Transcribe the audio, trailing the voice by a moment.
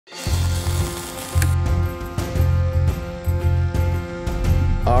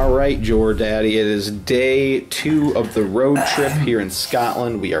All right, Daddy, it is day 2 of the road trip here in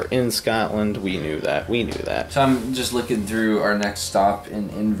Scotland. We are in Scotland. We knew that. We knew that. So I'm just looking through our next stop in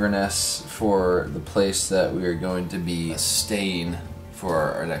Inverness for the place that we are going to be staying for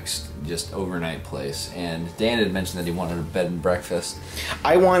our next just overnight place. And Dan had mentioned that he wanted a bed and breakfast.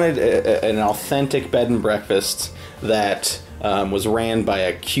 I wanted an authentic bed and breakfast that was ran by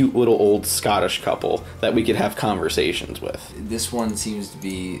a cute little old Scottish couple that we could have conversations with. This one seems to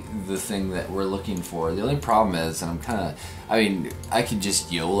be the thing that we're looking for. The only problem is, and I could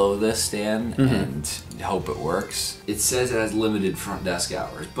just YOLO this, Dan, and hope it works. It says it has limited front desk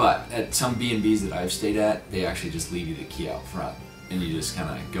hours, but at some B&Bs that I've stayed at, they actually just leave you the key out front, and you just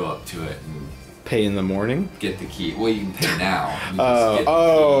kind of go up to it and pay in the morning? Get the key. Well, you can pay now.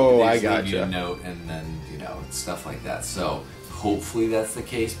 I gotcha. Leave you a note, and then, stuff like that. So hopefully that's the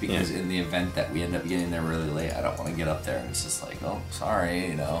case, because in the event that we end up getting there really late, I don't want to get up there and it's just like, oh,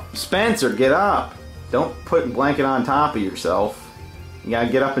 sorry, Spencer, get up. Don't put a blanket on top of yourself. You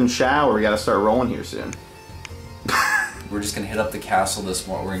gotta get up and shower. We gotta start rolling here soon. We're just gonna hit up the castle this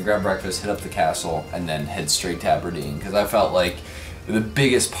morning. We're gonna grab breakfast, hit up the castle, and then head straight to Aberdeen, because I felt like the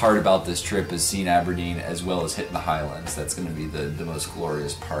biggest part about this trip is seeing Aberdeen as well as hitting the Highlands. That's going to be the most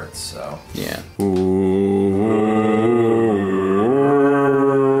glorious part, so. Yeah.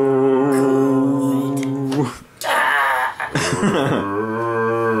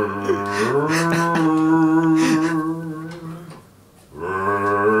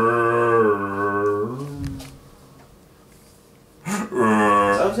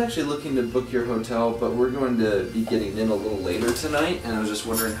 I was actually looking to book your hotel, but we're going to be getting in a little later tonight, and I was just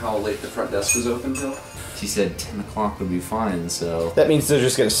wondering how late the front desk was open till. She said 10 o'clock would be fine, so. That means they're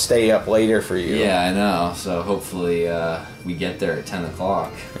just going to stay up later for you. Yeah, I know, so hopefully we get there at 10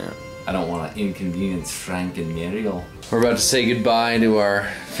 o'clock. Yeah. I don't want to inconvenience Frank and Muriel. We're about to say goodbye to our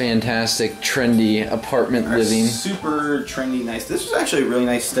fantastic, trendy apartment living. Super trendy, nice. This was actually a really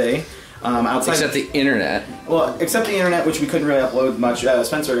nice stay. Outside except the internet. Well, except the internet, which we couldn't really upload much.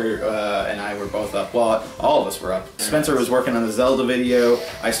 Spencer and I were both up. Well, all of us were up. Spencer was working on the Zelda video.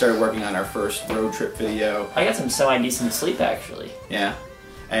 I started working on our first road trip video. I got some semi-decent sleep, actually. Yeah.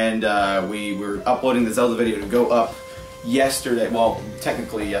 And we were uploading the Zelda video to go up yesterday. Well,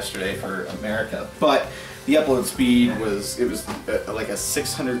 technically yesterday for America. But the upload speed was, like a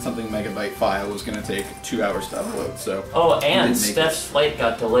 600-something megabyte file. It was going to take 2 hours to upload, so. Oh, and Steph's flight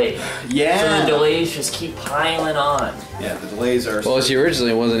got delayed. Yeah. So the delays just keep piling on. Yeah, the delays are. Well, she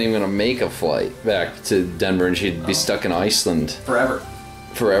originally wasn't even going to make a flight back to Denver, and she'd be stuck in Iceland. Forever.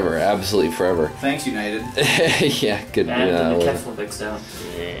 Forever, absolutely forever. Thanks, United. Yeah, good. And the Keflavix down.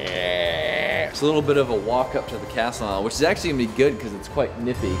 Yeah. It's a little bit of a walk up to the castle now, which is actually going to be good because it's quite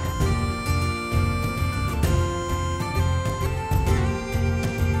nippy.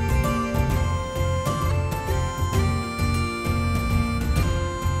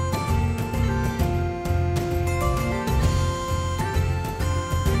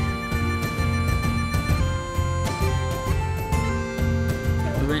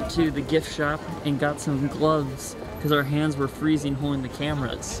 To the gift shop and got some gloves because our hands were freezing holding the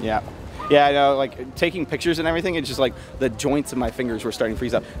cameras. Yeah. Yeah, I know, like, taking pictures and everything, it's just like the joints of my fingers were starting to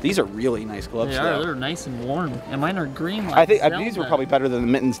freeze up. These are really nice gloves, though. They're nice and warm. And mine are green like I think these were probably better than the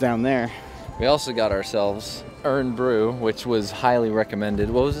mittens down there. We also got ourselves Earn Brew, which was highly recommended.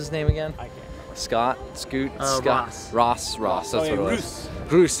 What was his name again? I can't remember. Scott? Ross, that's what it was.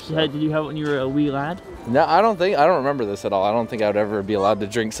 Bruce. Yeah, did you have it when you were a wee lad? No, I don't remember this at all. I don't think I would ever be allowed to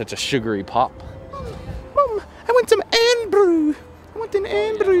drink such a sugary pop. Mom, I want some Earn Brew. I want an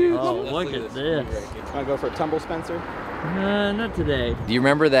Earn Brew. Oh, look at this. Want to go for a tumble, Spencer? Not today. Do you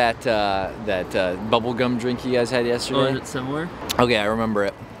remember that bubblegum drink you guys had yesterday? Oh, is it similar? Okay, I remember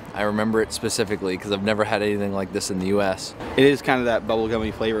it. I remember it specifically because I've never had anything like this in the U.S. It is kind of that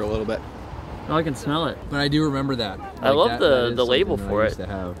bubblegummy flavor a little bit. Oh, I can smell it. But I do remember that. I love the label for it.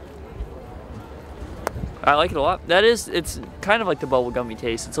 I like it a lot. It's kind of like the bubblegummy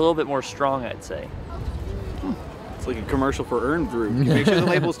taste. It's a little bit more strong, I'd say. It's like a commercial for Earn Brew. Make sure the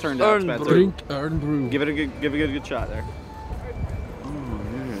label's turned out, Spencer. Drink Earn Brew. Give it a good shot there. Oh,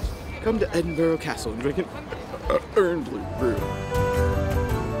 yes. Come to Edinburgh Castle and drink an Earn Brew.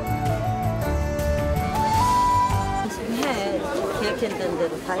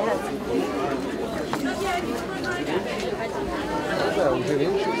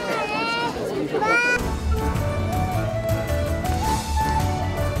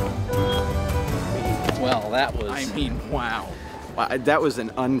 Well, that was... I mean, wow. That was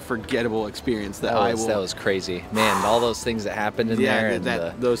an unforgettable experience that That was crazy, man. All those things that happened in there, and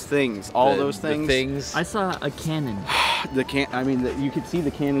those things, those things. I saw a cannon. I mean, you could see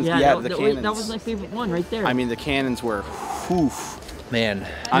the cannons. Yeah, the cannons. That was my favorite one right there. I mean, the cannons were, oof. Man,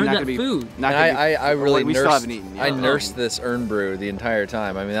 I'm not gonna be food. I really we still haven't eaten. I nursed this urn brew the entire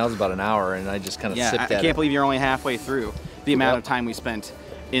time. I mean, that was about an hour, and I just kind of sipped at it. I can't believe you're only halfway through the amount of time we spent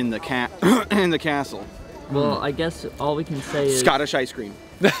in the in the castle. Well, I guess all we can say is Scottish ice cream.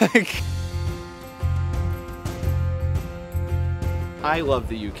 I love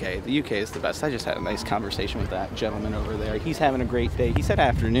the UK. The UK is the best. I just had a nice conversation with that gentleman over there. He's having a great day. He said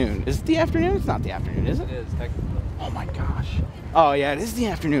afternoon. Is it the afternoon? It's not the afternoon, is it? It is, technically. Oh my gosh. Oh yeah, it is the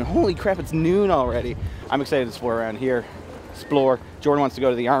afternoon. Holy crap, it's noon already. I'm excited to explore around here. Explore. Jordan wants to go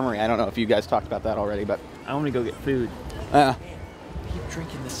to the armory. I don't know if you guys talked about that already, but I want to go get food. Keep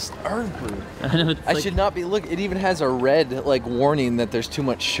drinking this urn brew. I know, I should not be. Look, it even has a red like warning that there's too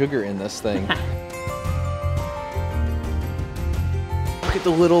much sugar in this thing. Look at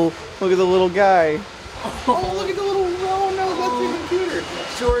the little guy. Oh, look at the little. Oh no, that's even cuter.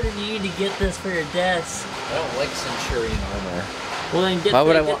 Jordan, you need to get this for your desk. I don't like Centurion armor. Well, then get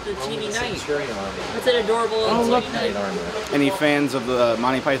the teeny knight. Centurion armor? That's an adorable little teeny knight. Armor. Any fans of the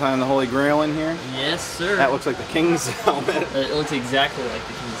Monty Python and the Holy Grail in here? Yes, sir. That looks like the king's helmet. It looks exactly like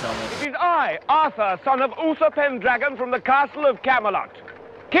the king's helmet. It is I, Arthur, son of Uther Pendragon from the castle of Camelot,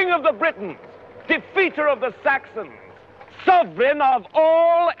 king of the Britons, defeater of the Saxons, sovereign of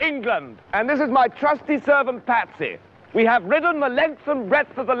all England. And this is my trusty servant Patsy. We have ridden the length and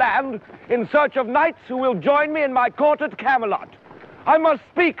breadth of the land in search of knights who will join me in my court at Camelot. I must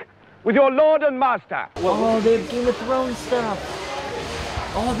speak with your lord and master. Oh, they have Game of Thrones stuff.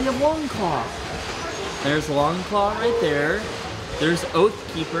 Oh, they have Longclaw. There's Longclaw right there. There's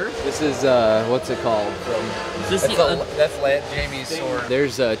Oathkeeper. This is, what's it called? Is this that's Jamie's sword.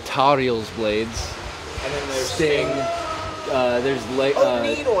 There's Tariel's blades. And then there's Sting. There's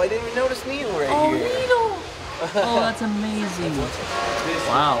Needle. I didn't even notice Needle right here. Needle. Oh, that's amazing.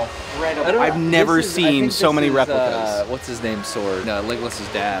 Wow. I've never seen so many replicas. What's his name sword? No, Legolas's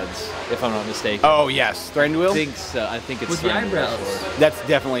dad's, if I'm not mistaken. Oh yes, Thranduil? I think it's with the eyebrows. sword. That's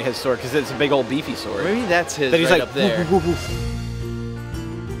definitely his sword because it's a big old beefy sword. Maybe that's his. That he's right like up there.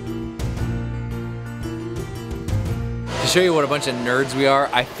 To show you what a bunch of nerds we are,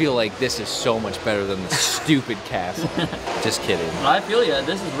 I feel like this is so much better than the stupid castle. Just kidding. I feel ya.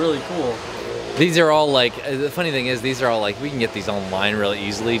 This is really cool. These are all like, the funny thing is, these are all like, we can get these online really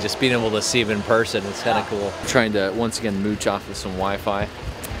easily. Just being able to see them in person, it's kind of cool. I'm trying to, once again, mooch off of some Wi-Fi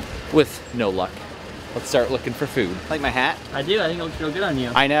with no luck. Let's start looking for food. Like my hat? I do. I think it looks real good on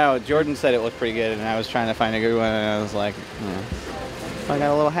you. I know. Jordan said it looked pretty good, and I was trying to find a good one, and I was like, I got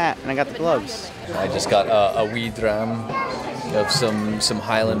a little hat, and I got the gloves. I just got a wee dram of some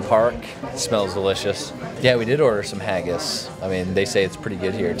Highland Park. It smells delicious. Yeah, we did order some haggis. I mean, they say it's pretty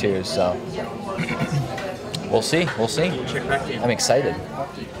good here too, so we'll see. We'll see. I'm excited.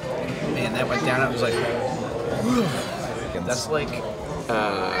 Man, that went down. I was like, that's like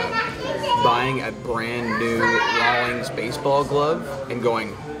buying a brand new Rawlings baseball glove and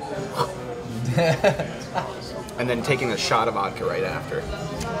going, and then taking a shot of vodka right after.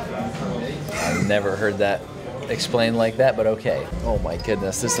 I've never heard that explained like that, but okay. Oh my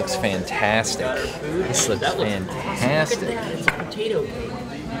goodness, this looks fantastic. This looks fantastic. Look at that. It's a potato cake.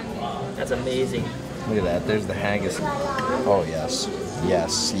 That's amazing. Look at that. There's the haggis. Oh yes,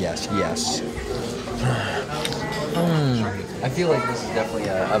 yes, yes, yes. I feel like this is definitely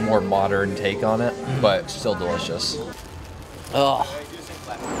a more modern take on it, but still delicious. Oh.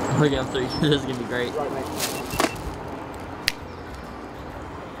 We're going through. This is gonna be great.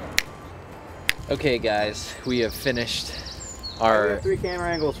 Okay, guys, we have finished our. We have 3 camera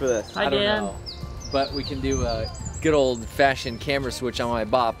angles for this. Hi, I don't Dan. know, but we can do a good old-fashioned camera switch on my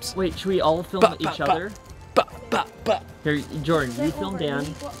bops. Wait, should we all film each other? Here, Jordan, you film Dan.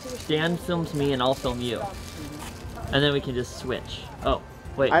 Dan films me, and I'll film you. And then we can just switch. Oh,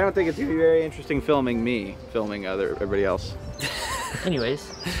 wait. I don't think it's gonna be very interesting filming me, filming everybody else. Anyways.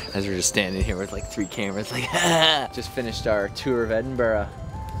 As we're just standing here with like 3 cameras, like, just finished our tour of Edinburgh,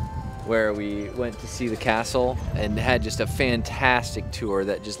 where we went to see the castle and had just a fantastic tour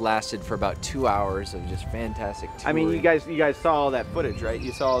that just lasted for about 2 hours of just fantastic touring. I mean, you guys saw all that footage, right?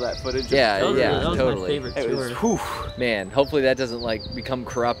 You saw all that footage? Yeah, That was totally. my favorite It was, tour. Man, hopefully that doesn't like become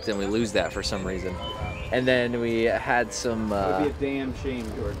corrupt and we lose that for some reason. And then we had some. It would be a damn shame,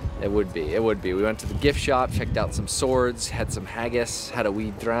 Jordan. It would be. It would be. We went to the gift shop, checked out some swords, had some haggis, had a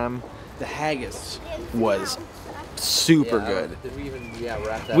wee dram. The haggis was super good. Did we even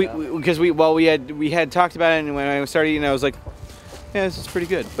wrap that up? Because we had talked about it, and when I started eating, I was like, yeah, this is pretty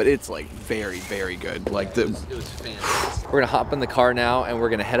good. But it's like very, very good. Like It was fantastic. We're gonna hop in the car now and we're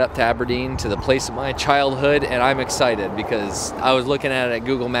gonna head up to Aberdeen to the place of my childhood, and I'm excited because I was looking at it at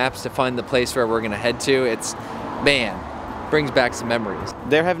Google Maps to find the place where we're gonna head to. It's, man, brings back some memories.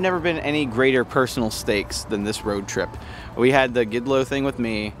 There have never been any greater personal stakes than this road trip. We had the Gidlow thing with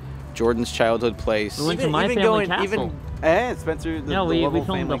me, Jordan's childhood place. We went to my family castle. Spencer, the Yeah, we Lovell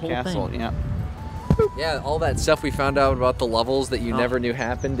filmed family the whole castle. thing. Yeah. Yeah, all that stuff we found out about the Lovells that you never knew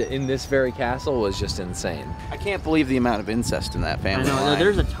happened in this very castle was just insane. I can't believe the amount of incest in that I family. know, no,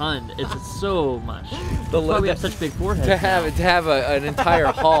 there's a ton. It's so much. That's why we have such big foreheads. To have an entire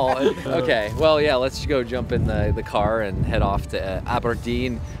hall. Okay, well, yeah, let's go jump in the car and head off to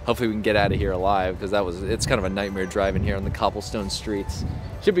Aberdeen. Hopefully we can get out of here alive, because it's kind of a nightmare driving here on the cobblestone streets.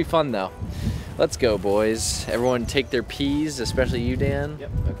 Should be fun though. Let's go, boys. Everyone take their P's, especially you, Dan.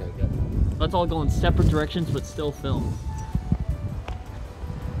 Yep. Okay, good. Let's all go in separate directions, but still film.